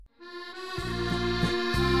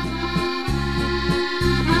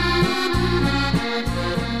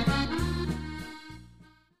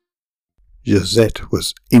Josette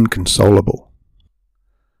was inconsolable,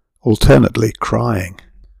 alternately crying,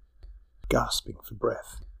 gasping for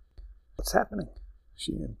breath. "What's happening?"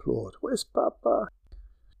 she implored. "Where's Papa?"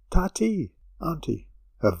 "Tati, Auntie,"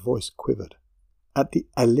 her voice quivered. At the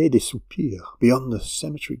Allée des Soupirs, beyond the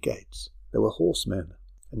cemetery gates, there were horsemen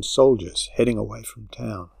and soldiers heading away from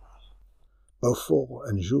town. Beaufort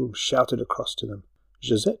and Jules shouted across to them.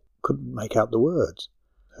 Josette couldn't make out the words.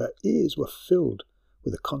 Her ears were filled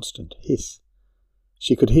with a constant hiss.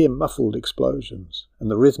 She could hear muffled explosions and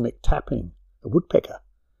the rhythmic tapping. A woodpecker.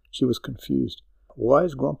 She was confused. "Why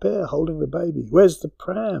is Grand-Père holding the baby? Where's the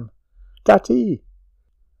pram? Tati!"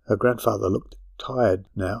 Her grandfather looked tired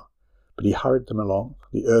now, but he hurried them along,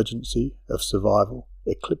 the urgency of survival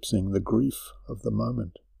eclipsing the grief of the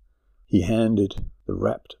moment. He handed the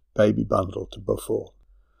wrapped baby bundle to Beaufort.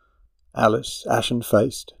 Alice,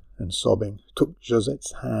 ashen-faced and sobbing, took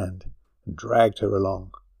Josette's hand and dragged her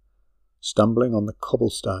along. Stumbling on the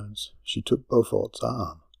cobblestones, she took Beaufort's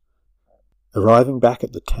arm. Arriving back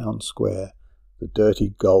at the town square, the dirty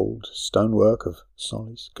gold stonework of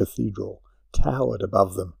Senlis Cathedral towered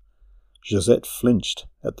above them. Josette flinched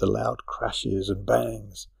at the loud crashes and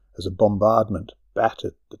bangs as a bombardment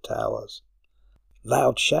battered the towers.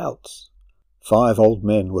 Loud shouts! 5 old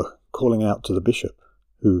men were calling out to the bishop,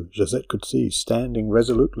 who Josette could see standing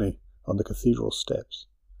resolutely on the cathedral steps.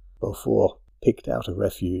 Beaufort picked out a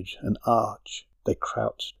refuge, an arch. They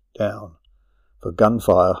crouched down, for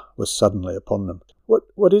gunfire was suddenly upon them.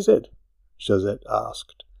 What is it?" Josette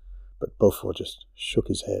asked, but Beaufort just shook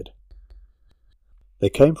his head.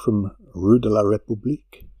 They came from Rue de la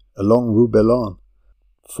République, along Rue Bellon.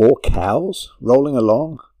 4 cows rolling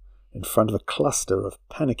along in front of a cluster of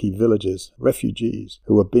panicky villagers, refugees,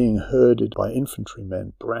 who were being herded by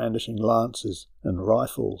infantrymen brandishing lances and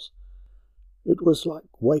rifles. It was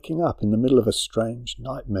like waking up in the middle of a strange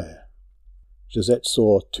nightmare. Josette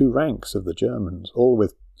saw 2 ranks of the Germans, all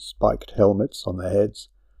with spiked helmets on their heads,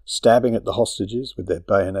 stabbing at the hostages with their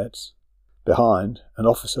bayonets. Behind, an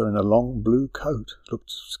officer in a long blue coat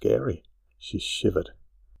looked scary. She shivered.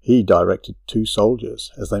 He directed 2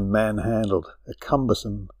 soldiers as they manhandled a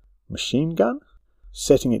cumbersome machine gun,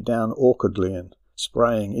 setting it down awkwardly and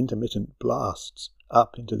spraying intermittent blasts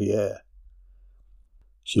up into the air.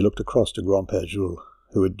 She looked across to Grand-Père Jules,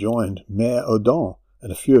 who had joined Mère Odon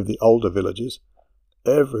and a few of the older villagers,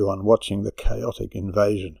 everyone watching the chaotic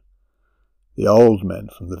invasion. The old men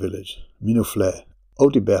from the village, Minouflet,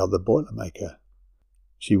 Audibert the boiler-maker.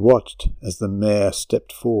 She watched as the mayor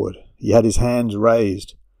stepped forward. He had his hands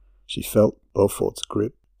raised. She felt Beaufort's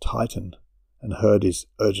grip tighten and heard his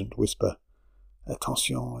urgent whisper,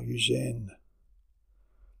 "Attention, Eugène."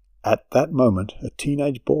 At that moment, a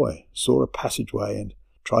teenage boy saw a passageway and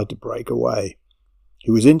tried to break away.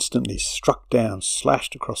 He was instantly struck down,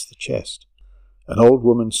 slashed across the chest. An old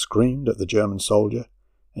woman screamed at the German soldier,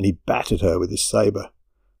 and he battered her with his sabre.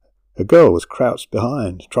 A girl was crouched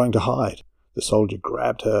behind, trying to hide. The soldier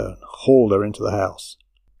grabbed her and hauled her into the house.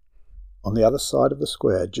 On the other side of the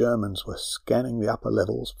square, Germans were scanning the upper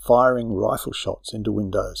levels, firing rifle shots into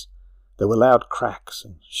windows. There were loud cracks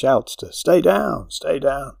and shouts to "Stay down! Stay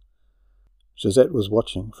down!" Josette was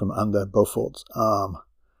watching from under Beaufort's arm.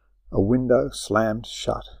 A window slammed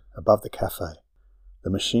shut above the café. The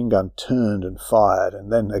machine gun turned and fired,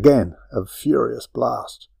 and then again a furious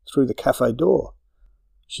blast through the café door.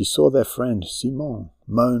 She saw their friend Simon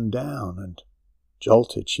mown down, and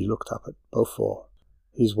jolted she looked up at Beaufort.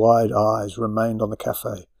 His wide eyes remained on the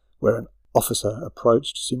café, where an officer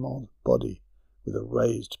approached Simon's body with a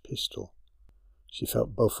raised pistol. She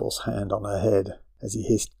felt Beaufort's hand on her head as he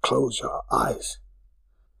hissed, "Close your eyes."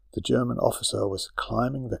 The German officer was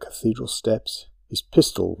climbing the cathedral steps, his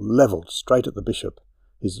pistol levelled straight at the bishop.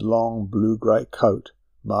 His long blue-grey coat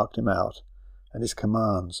marked him out, and his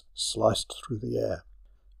commands sliced through the air,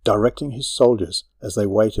 directing his soldiers as they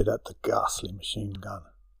waited at the ghastly machine gun.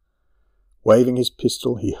 Waving his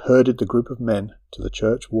pistol, he herded the group of men to the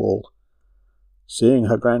church wall. Seeing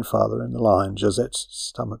her grandfather in the line, Josette's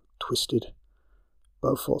stomach twisted.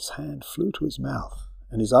 Beaufort's hand flew to his mouth,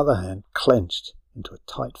 and his other hand clenched into a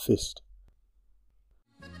tight fist.